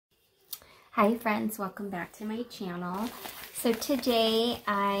Hi friends, welcome back to my channel. So today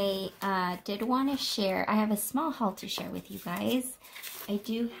I did want to share, I have a small haul to share with you guys. I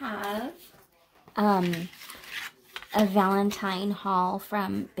do have a Valentine haul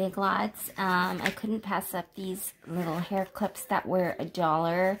from Big Lots. I couldn't pass up these little hair clips that were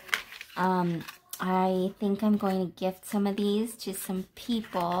 $1. I think I'm going to gift some of these to some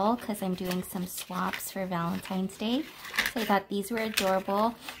people because I'm doing some swaps for Valentine's Day. So I thought these were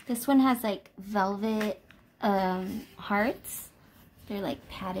adorable. This one has like velvet hearts. They're like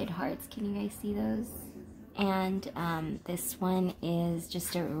padded hearts. Can you guys see those? And this one is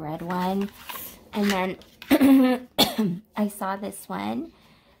just a red one. And then I saw this one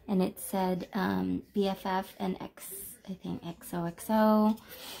and it said BFF and I think XOXO.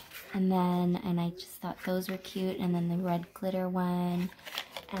 And I just thought those were cute. And then the red glitter one.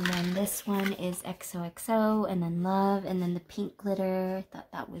 And then this one is XOXO. And then love. And then the pink glitter. I thought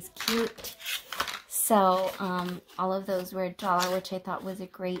that was cute. So all of those were $1, which I thought was a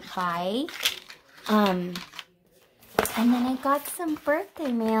great buy. And then I got some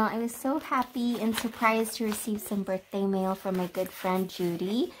birthday mail. I was so happy and surprised to receive some birthday mail from my good friend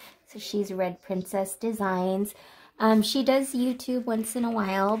Judy. So she's Red Princess Designs. She does YouTube once in a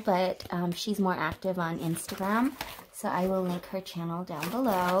while, but she's more active on Instagram. So I will link her channel down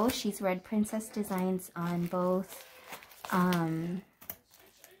below. She's Red Princess Designs on both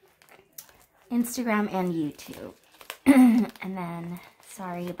Instagram and YouTube. And then,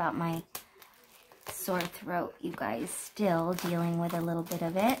 sorry about my sore throat, you guys. Still dealing with a little bit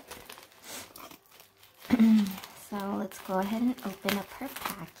of it. So let's go ahead and open up her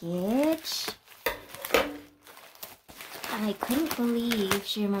package. I couldn't believe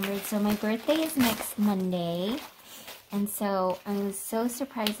she remembered. So my birthday is next Monday. And so I was so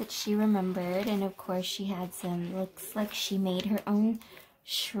surprised that she remembered. And of course she had some, looks like she made her own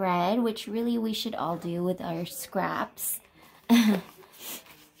shred, which really we should all do with our scraps.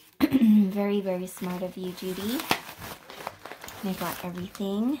 Very, very smart of you, Judy. And I got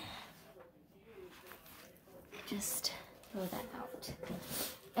everything. Just throw that out.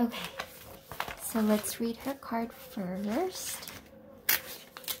 Okay. So let's read her card first.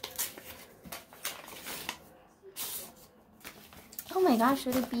 Oh my gosh,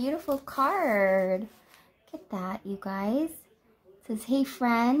 what a beautiful card. Look at that, you guys. It says, hey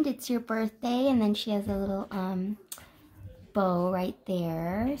friend, it's your birthday. And then she has a little bow right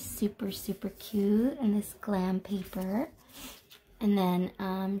there. Super, super cute. And this glam paper. And then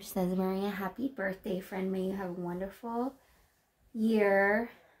she says, Maria, happy birthday, friend. May you have a wonderful year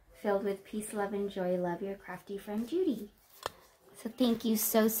filled with peace, love, and joy. Love, your crafty friend, Judy. So thank you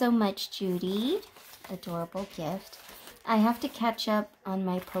so, so much, Judy. Adorable gift. I have to catch up on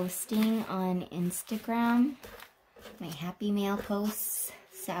my posting on Instagram. My Happy Mail posts.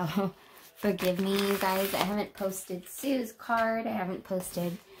 So forgive me, you guys. I haven't posted Sue's card. I haven't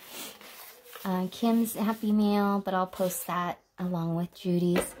posted Kim's Happy Mail, but I'll post that along with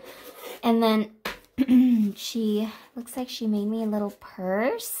Judy's. And then she looks like she made me a little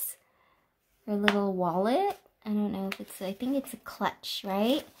purse. Her little wallet. I don't know if it's, I think it's a clutch,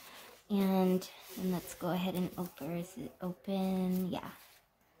 right? And let's go ahead and open. Is it open? Yeah.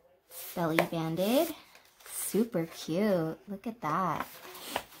 Belly banded. Super cute. Look at that.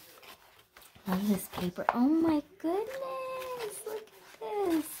 Love this paper. Oh my goodness. Look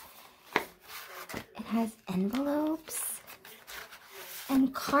at this. It has envelopes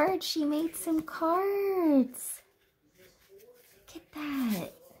and cards. She made some cards. Look at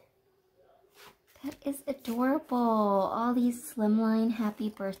that. That is adorable. All these slimline happy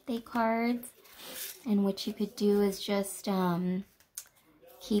birthday cards. And what you could do is just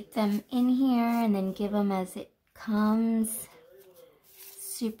keep them in here and then give them as it comes.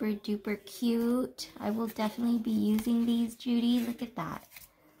 Super duper cute. I will definitely be using these, Judy. Look at that.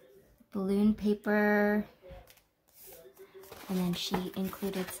 Balloon paper. And then she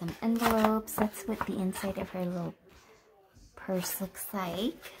included some envelopes. That's what the inside of her little purse looks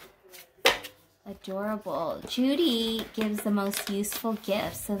like. Adorable. Judy gives the most useful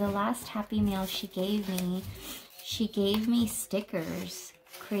gifts. So the last Happy Mail she gave me stickers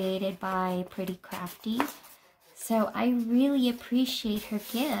created by Pretty Crafty. So I really appreciate her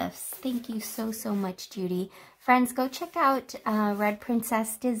gifts. Thank you so, so much, Judy. Friends, go check out Red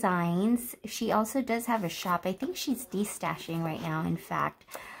Princess Designs. She also does have a shop. I think she's destashing right now, in fact.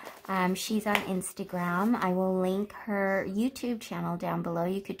 She's on Instagram. I will link her YouTube channel down below.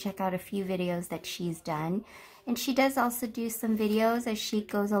 You could check out a few videos that she's done. And she does also do some videos as she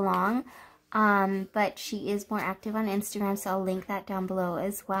goes along. But she is more active on Instagram, so I'll link that down below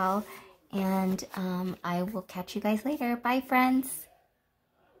as well. And I will catch you guys later. Bye, friends.